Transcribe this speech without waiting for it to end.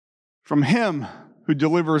from Him who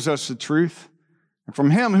delivers us the truth, and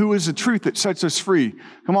from Him who is the truth that sets us free.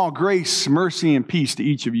 Come on, grace, mercy, and peace to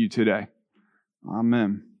each of you today.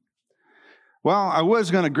 Amen. Well, I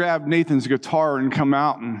was going to grab Nathan's guitar and come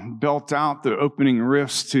out and belt out the opening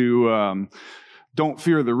riffs to Don't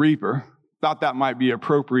Fear the Reaper. Thought that might be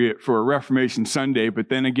appropriate for a Reformation Sunday, but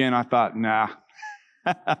then again, I thought, nah.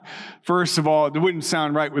 First of all, it wouldn't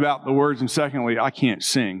sound right without the words, and secondly, I can't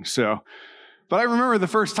sing. But I remember the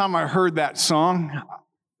first time I heard that song,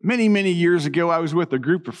 many, many years ago, I was with a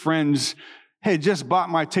group of friends, had just bought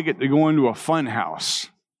my ticket to go into a fun house.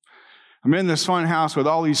 I'm in this fun house with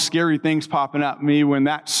all these scary things popping at me when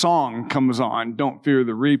that song comes on, Don't Fear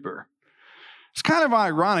the Reaper. It's kind of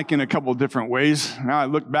ironic in a couple of different ways. Now I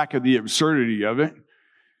look back at the absurdity of it.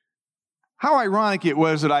 How ironic it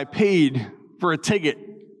was that I paid for a ticket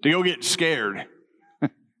to go get scared.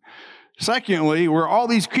 Secondly, where all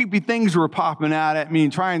these creepy things were popping out at me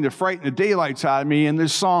and trying to frighten the daylights out of me, and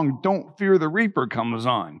this song, Don't Fear the Reaper, comes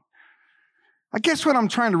on. I guess what I'm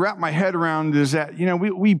trying to wrap my head around is that,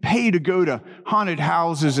 we pay to go to haunted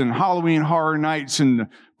houses and Halloween horror nights and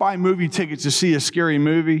buy movie tickets to see a scary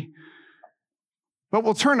movie. But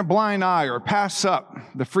we'll turn a blind eye or pass up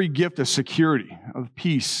the free gift of security, of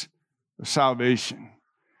peace, of salvation.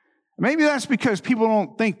 Maybe that's because people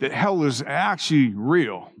don't think that hell is actually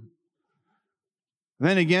real.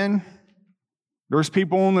 Then again, there's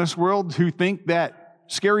people in this world who think that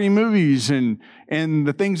scary movies and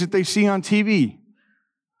the things that they see on TV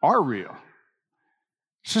are real.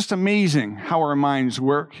 It's just amazing how our minds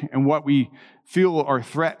work and what we feel are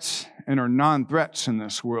threats and are non-threats in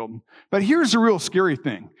this world. But here's the real scary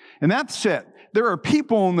thing, and that's it. There are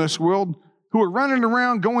people in this world who are running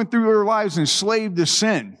around going through their lives enslaved to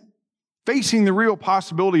sin, facing the real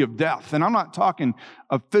possibility of death. And I'm not talking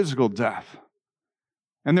of physical death.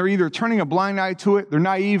 And they're either turning a blind eye to it, they're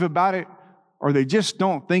naive about it, or they just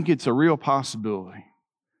don't think it's a real possibility.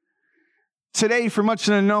 Today, for much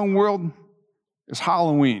of the known world, is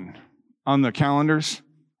Halloween on the calendars.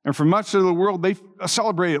 And for much of the world, they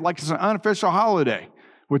celebrate it like it's an unofficial holiday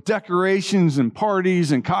with decorations and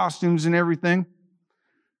parties and costumes and everything.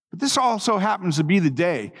 But this also happens to be the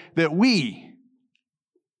day that we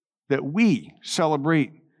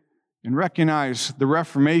celebrate and recognize the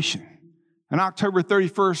Reformation. On October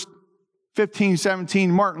 31st,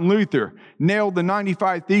 1517, Martin Luther nailed the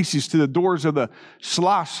 95 Theses to the doors of the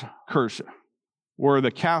Schlosskirche, or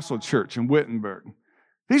the Castle Church in Wittenberg.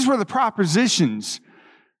 These were the propositions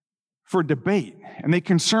for debate, and they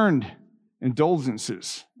concerned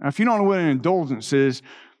indulgences. Now, if you don't know what an indulgence is,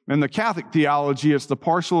 in the Catholic theology, it's the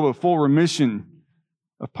partial or full remission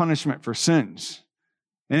of punishment for sins.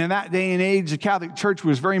 And in that day and age, the Catholic Church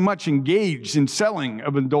was very much engaged in selling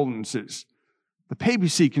of indulgences. The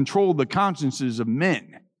papacy controlled the consciences of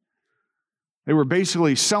men. They were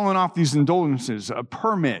basically selling off these indulgences, a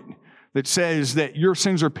permit that says that your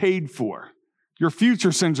sins are paid for. Your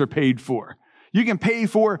future sins are paid for. You can pay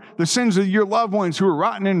for the sins of your loved ones who are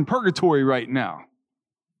rotting in purgatory right now.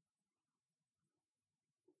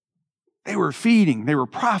 They were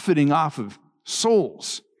profiting off of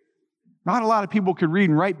souls. Not a lot of people could read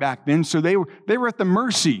and write back then, so they were at the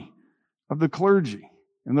mercy of the clergy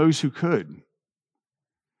and those who could.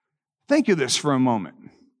 Think of this for a moment.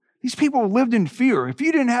 These people lived in fear. If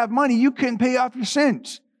you didn't have money, you couldn't pay off your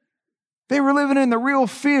sins. They were living in the real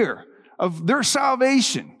fear of their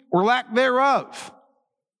salvation or lack thereof.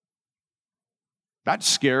 That's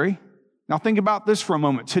scary. Now think about this for a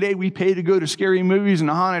moment. Today we pay to go to scary movies and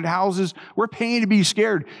haunted houses. We're paying to be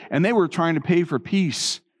scared. And they were trying to pay for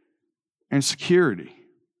peace and security.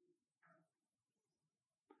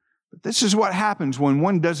 But this is what happens when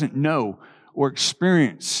one doesn't know or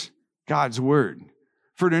experience God's Word.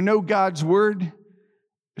 For to know God's Word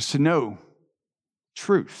is to know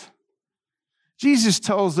truth. Jesus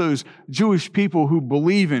tells those Jewish people who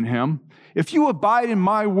believe in Him, if you abide in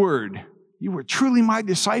my Word, you are truly my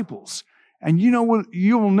disciples. And you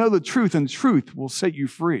will know the truth, and the truth will set you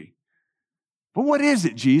free. But what is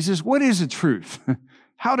it, Jesus? What is the truth?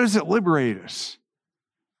 How does it liberate us?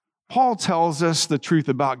 Paul tells us the truth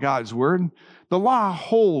about God's Word. The law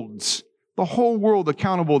holds the whole world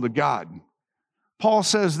accountable to God. Paul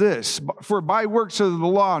says this, for by works of the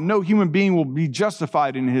law, no human being will be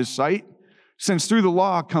justified in his sight, since through the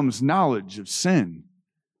law comes knowledge of sin.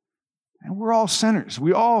 And we're all sinners.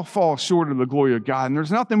 We all fall short of the glory of God, and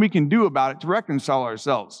there's nothing we can do about it to reconcile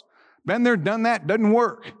ourselves. Been there, done that, doesn't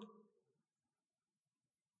work.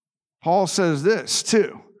 Paul says this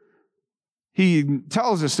too. He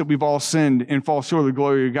tells us that we've all sinned and fall short of the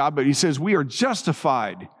glory of God, but he says we are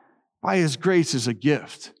justified by His grace as a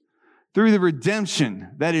gift. through the redemption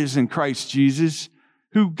that is in Christ Jesus,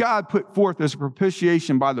 who God put forth as a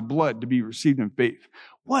propitiation by the blood to be received in faith.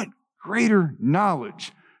 What greater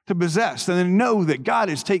knowledge to possess than to know that God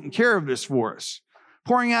is taking care of this for us,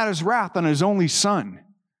 pouring out his wrath on his only Son.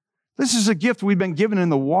 This is a gift we've been given in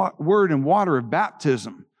the word and water of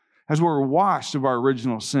baptism as we're washed of our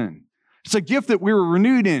original sin. It's a gift that we were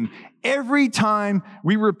renewed in every time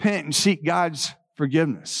we repent and seek God's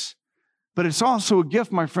forgiveness. But it's also a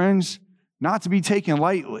gift, my friends, not to be taken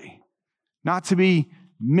lightly, not to be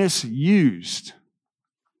misused.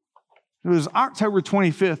 It was October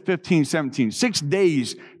 25th, 1517, 6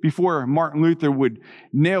 days before Martin Luther would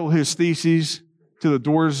nail his theses to the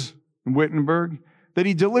doors in Wittenberg, that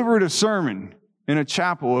he delivered a sermon in a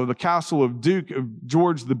chapel of the castle of Duke of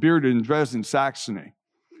George the Bearded in Dresden, Saxony.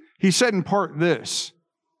 He said in part this: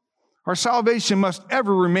 "Our salvation must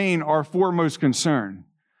ever remain our foremost concern.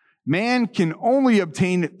 Man can only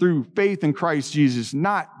obtain it through faith in Christ Jesus,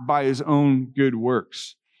 not by his own good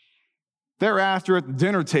works." Thereafter, at the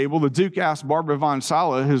dinner table, the Duke asked Barbara von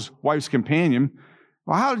Sala, his wife's companion,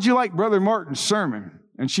 "Well, how did you like Brother Martin's sermon?"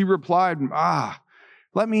 And she replied,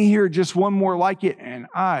 "Let me hear just one more like it, and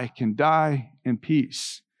I can die in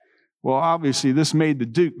peace." Well, obviously, this made the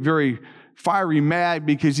Duke very fiery mad,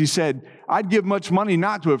 because he said, "I'd give much money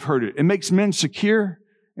not to have heard it. It makes men secure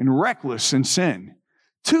and reckless in sin."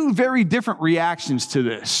 Two very different reactions to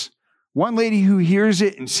this. One lady who hears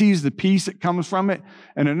it and sees the peace that comes from it,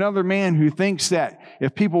 and another man who thinks that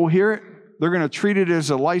if people hear it, they're going to treat it as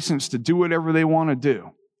a license to do whatever they want to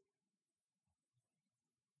do.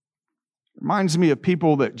 Reminds me of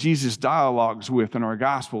people that Jesus dialogues with in our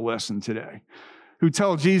gospel lesson today, who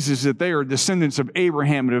tell Jesus that they are descendants of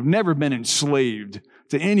Abraham and have never been enslaved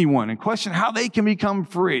to anyone, and question how they can become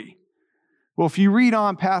free. Well, if you read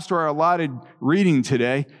on past our allotted reading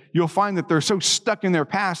today, you'll find that they're so stuck in their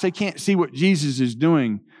past, they can't see what Jesus is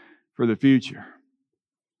doing for the future.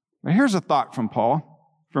 Now, here's a thought from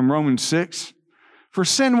Paul, from Romans 6. "For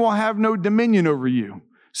sin will have no dominion over you,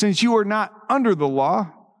 since you are not under the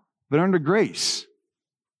law, but under grace.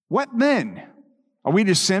 What then? Are we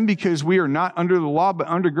to sin because we are not under the law, but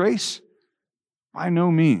under grace? By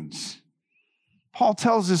no means." Paul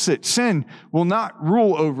tells us that sin will not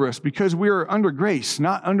rule over us because we are under grace,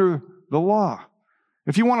 not under the law.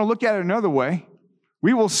 If you want to look at it another way,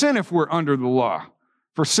 we will sin if we're under the law,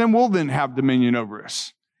 for sin will then have dominion over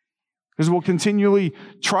us, because we'll continually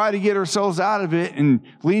try to get ourselves out of it and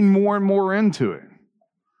lean more and more into it.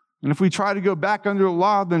 And if we try to go back under the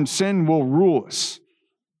law, then sin will rule us.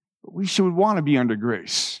 But we should want to be under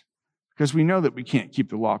grace, because we know that we can't keep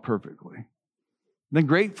the law perfectly. Then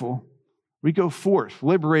grateful, we go forth,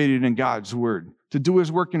 liberated in God's word, to do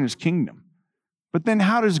his work in his kingdom. But then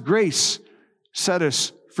how does grace set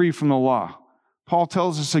us free from the law? Paul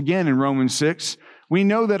tells us again in Romans 6, "We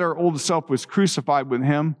know that our old self was crucified with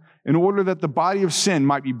him in order that the body of sin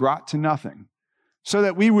might be brought to nothing, so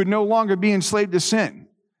that we would no longer be enslaved to sin.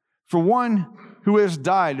 For one who has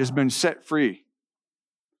died has been set free."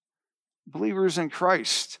 Believers in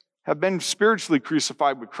Christ have been spiritually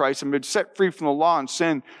crucified with Christ and been set free from the law and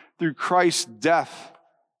sin through Christ's death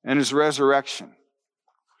and his resurrection.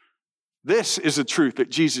 This is the truth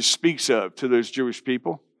that Jesus speaks of to those Jewish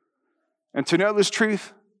people. And to know this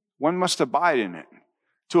truth, one must abide in it.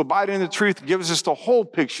 To abide in the truth gives us the whole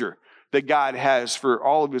picture that God has for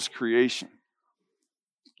all of his creation.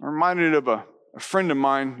 I'm reminded of a friend of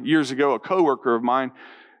mine years ago, a coworker of mine,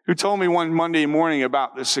 who told me one Monday morning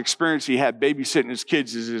about this experience he had babysitting his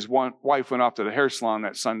kids as his wife went off to the hair salon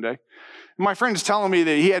that Sunday. And my friend's telling me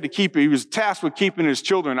that he was tasked with keeping his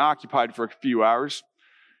children occupied for a few hours.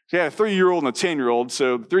 He had a 3-year-old and a 10-year-old.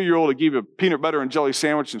 So the 3-year-old had gave a peanut butter and jelly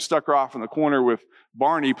sandwich and stuck her off in the corner with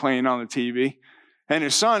Barney playing on the TV. And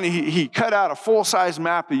his son, he cut out a full-size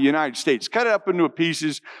map of the United States, cut it up into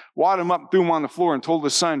pieces, wadded them up and threw them on the floor, and told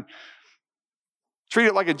his son, "Treat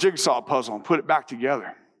it like a jigsaw puzzle and put it back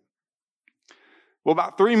together." Well,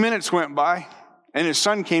 about 3 minutes went by, and his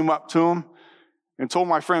son came up to him and told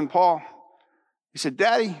my friend Paul, he said,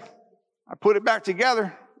 "Daddy, I put it back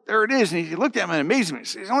together. There it is." And he looked at him in amazement.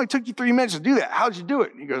 He said, "It only took you 3 minutes to do that. How'd you do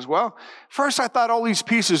it?" And he goes, "Well, first I thought all these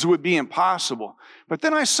pieces would be impossible. But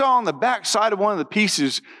then I saw on the back side of one of the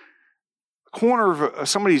pieces a corner of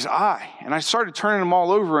somebody's eye. And I started turning them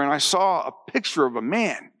all over, and I saw a picture of a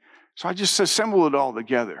man. So I just assembled it all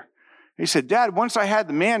together." He said, "Dad, once I had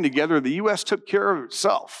the man together, the U.S. took care of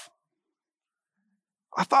itself."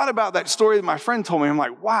 I thought about that story that my friend told me. I'm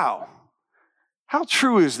like, wow, how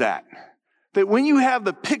true is that? That when you have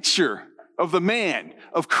the picture of the man,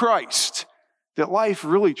 of Christ, that life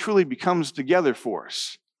really, truly becomes together for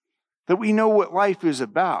us. That we know what life is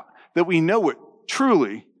about. that we know it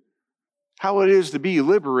truly, how it is to be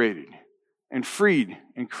liberated and freed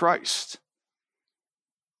in Christ.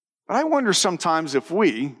 But I wonder sometimes if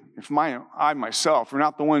I myself are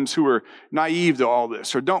not the ones who are naive to all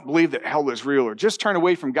this, or don't believe that hell is real, or just turn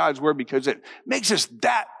away from God's word because it makes us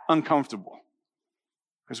that uncomfortable,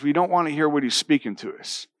 because we don't want to hear what he's speaking to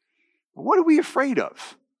us. But what are we afraid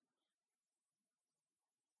of?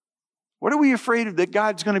 What are we afraid of that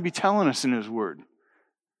God's going to be telling us in his word?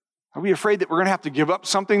 Are we afraid that we're going to have to give up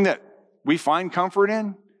something that we find comfort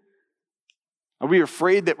in? Are we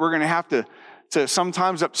afraid that we're going to have to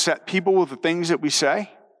sometimes upset people with the things that we say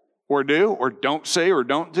or do or don't say or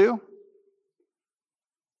don't do?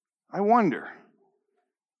 I wonder.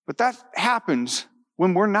 But that happens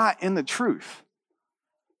when we're not in the truth.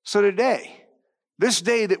 So today, this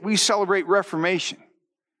day that we celebrate Reformation,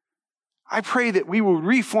 I pray that we will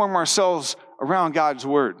reform ourselves around God's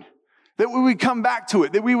word, that we would come back to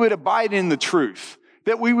it, that we would abide in the truth,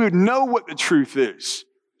 that we would know what the truth is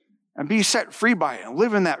and be set free by it and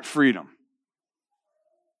live in that freedom.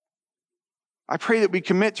 I pray that we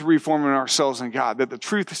commit to reforming ourselves in God, that the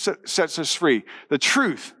truth sets us free, the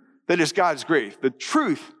truth that is God's grace, the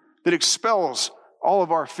truth that expels all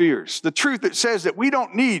of our fears, the truth that says that we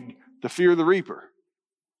don't need to fear the reaper.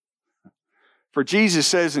 For Jesus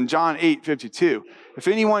says in John 8:52, if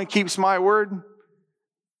anyone keeps my word,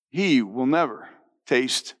 he will never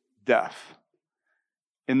taste death.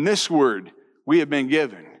 In this word we have been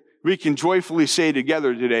given, we can joyfully say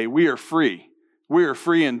together today, we are free. We are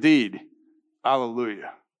free indeed.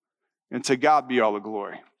 Hallelujah. And to God be all the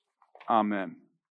glory. Amen.